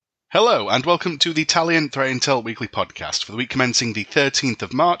Hello and welcome to the Italian Threat Intel Weekly Podcast for the week commencing the 13th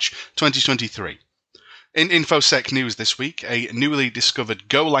of March 2023. In InfoSec news this week, a newly discovered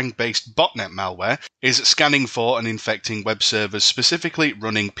Golang-based botnet malware is scanning for and infecting web servers specifically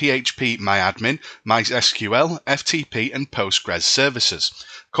running PHP MyAdmin, MySQL, FTP and Postgres services,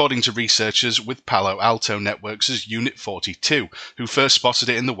 according to researchers with Palo Alto Networks' Unit 42, who first spotted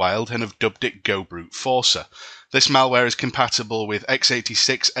it in the wild and have dubbed it GoBruteforcer. This malware is compatible with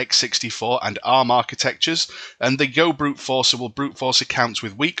x86, x64 and ARM architectures, and the GoBruteforcer will brute force accounts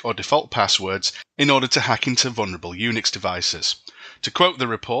with weak or default passwords in order to hack into vulnerable Unix devices. To quote the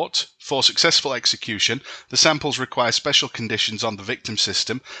report, for successful execution, the samples require special conditions on the victim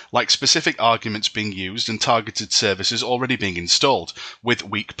system, like specific arguments being used and targeted services already being installed, with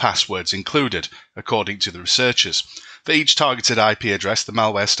weak passwords included, according to the researchers. For each targeted IP address, the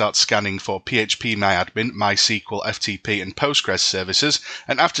malware starts scanning for PHP MyAdmin, MySQL, FTP and Postgres services,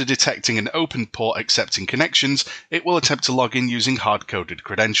 and after detecting an open port accepting connections, it will attempt to log in using hard-coded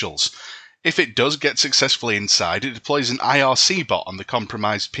credentials. If it does get successfully inside, it deploys an IRC bot on the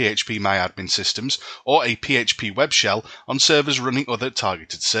compromised PHP MyAdmin systems or a PHP web shell on servers running other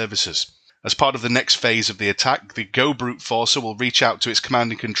targeted services. As part of the next phase of the attack, the GoBruteforcer will reach out to its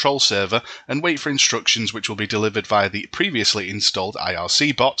command and control server and wait for instructions which will be delivered via the previously installed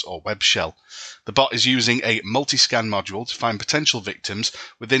IRC bot or web shell. The bot is using a multi-scan module to find potential victims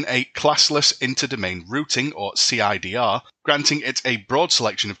within a classless interdomain routing or CIDR, granting it a broad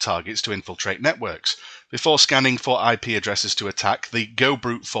selection of targets to infiltrate networks. Before scanning for IP addresses to attack, the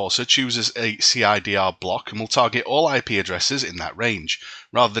GoBruteforcer chooses a CIDR block and will target all IP addresses in that range.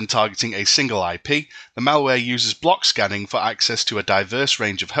 Rather than targeting a single IP, the malware uses block scanning for access to a diverse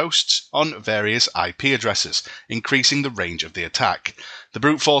range of hosts on various IP addresses, increasing the range of the attack. The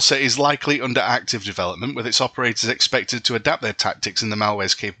Bruteforcer is likely under active development, with its operators expected to adapt their tactics and the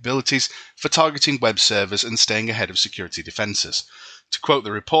malware's capabilities for targeting web servers and staying ahead of security defenses. To quote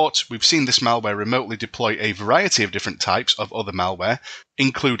the report, we've seen this malware remotely deploy a variety of different types of other malware,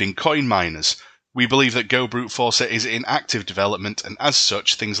 including coin miners. We believe that GoBruteforcer is in active development, and as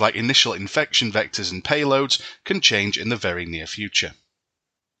such, things like initial infection vectors and payloads can change in the very near future.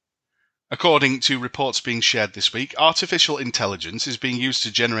 According to reports being shared this week, artificial intelligence is being used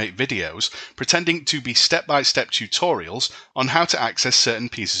to generate videos pretending to be step-by-step tutorials on how to access certain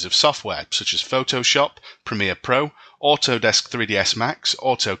pieces of software, such as Photoshop, Premiere Pro, Autodesk 3ds Max,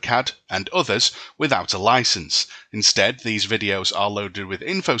 AutoCAD, and others, without a license. Instead, these videos are loaded with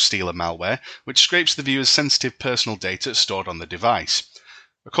InfoStealer malware, which scrapes the viewer's sensitive personal data stored on the device.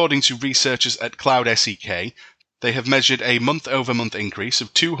 According to researchers at CloudSEK, they have measured a month-over-month increase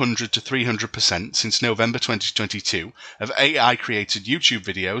of 200 to 300% since November 2022 of AI-created YouTube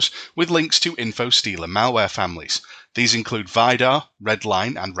videos with links to InfoStealer malware families. These include Vidar,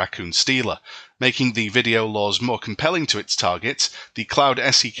 Redline, and Raccoon Stealer. Making the video laws more compelling to its targets, the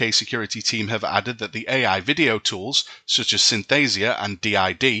CloudSEK security team have added that the AI video tools, such as Synthesia and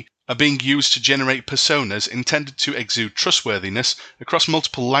DID, are being used to generate personas intended to exude trustworthiness across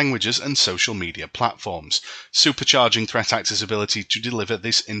multiple languages and social media platforms, supercharging threat actors' ability to deliver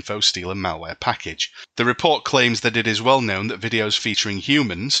this InfoStealer malware package. The report claims that it is well known that videos featuring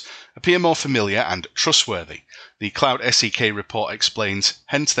humans appear more familiar and trustworthy. The CloudSEK report explains,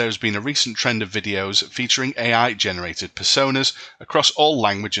 hence there has been a recent trend of videos featuring AI-generated personas across all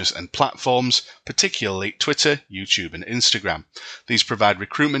languages and platforms, particularly Twitter, YouTube and Instagram. These provide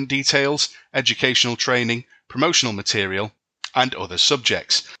recruitment details, educational training, promotional material, and other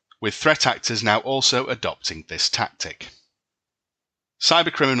subjects, with threat actors now also adopting this tactic.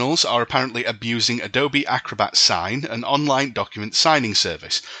 Cybercriminals are apparently abusing Adobe Acrobat Sign, an online document signing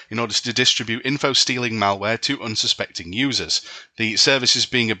service, in order to distribute info-stealing malware to unsuspecting users. The service is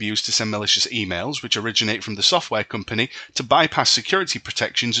being abused to send malicious emails, which originate from the software company, to bypass security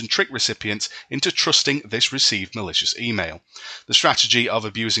protections and trick recipients into trusting this received malicious email. The strategy of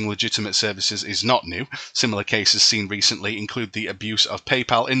abusing legitimate services is not new. Similar cases seen recently include the abuse of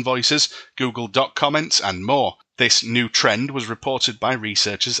PayPal invoices, Google Doc comments, and more. This new trend was reported by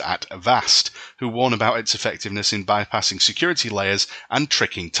researchers at Avast, who warn about its effectiveness in bypassing security layers and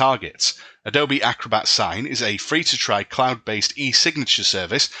tricking targets. Adobe Acrobat Sign is a free-to-try cloud-based e-signature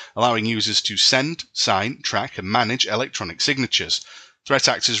service allowing users to send, sign, track, and manage electronic signatures. Threat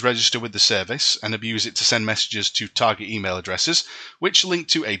actors register with the service and abuse it to send messages to target email addresses, which link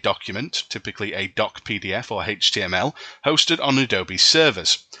to a document, typically a doc PDF or HTML, hosted on Adobe's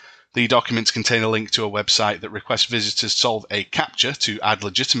servers. The documents contain a link to a website that requests visitors solve a CAPTCHA to add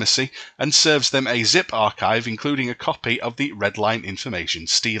legitimacy and serves them a zip archive including a copy of the Redline information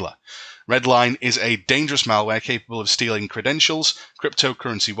stealer. Redline is a dangerous malware capable of stealing credentials,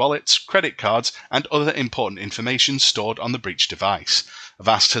 cryptocurrency wallets, credit cards, and other important information stored on the breached device.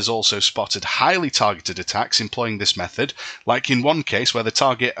 Avast has also spotted highly targeted attacks employing this method, like in one case where the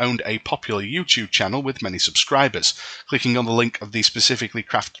target owned a popular YouTube channel with many subscribers. Clicking on the link of the specifically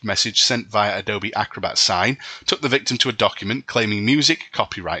crafted message sent via Adobe Acrobat Sign took the victim to a document claiming music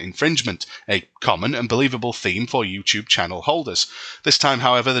copyright infringement, a common and believable theme for YouTube channel holders. This time,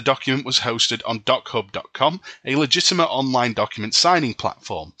 however, the document was hosted on dochub.com, a legitimate online document signing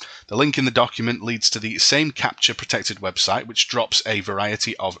platform. The link in the document leads to the same capture-protected website, which drops a variety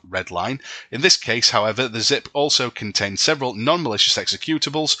of Redline. In this case, however, the zip also contains several non-malicious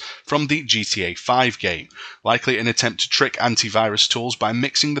executables from the GTA 5 game, likely an attempt to trick antivirus tools by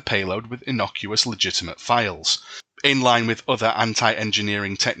mixing the payload with innocuous legitimate files. In line with other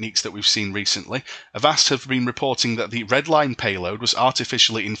anti-engineering techniques that we've seen recently, Avast have been reporting that the Redline payload was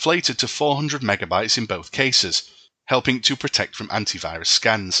artificially inflated to 400 megabytes in both cases, helping to protect from antivirus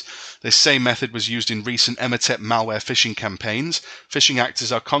scans. This same method was used in recent Emotet malware phishing campaigns. Phishing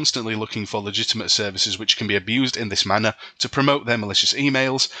actors are constantly looking for legitimate services which can be abused in this manner to promote their malicious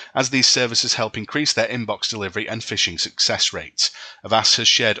emails, as these services help increase their inbox delivery and phishing success rates. Avast has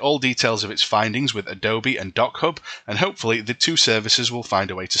shared all details of its findings with Adobe and DocHub, and hopefully the two services will find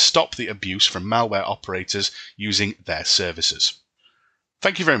a way to stop the abuse from malware operators using their services.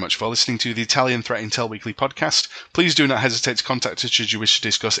 Thank you very much for listening to the Italian Threat Intel Weekly podcast. Please do not hesitate to contact us should you wish to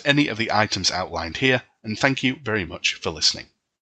discuss any of the items outlined here, and thank you very much for listening.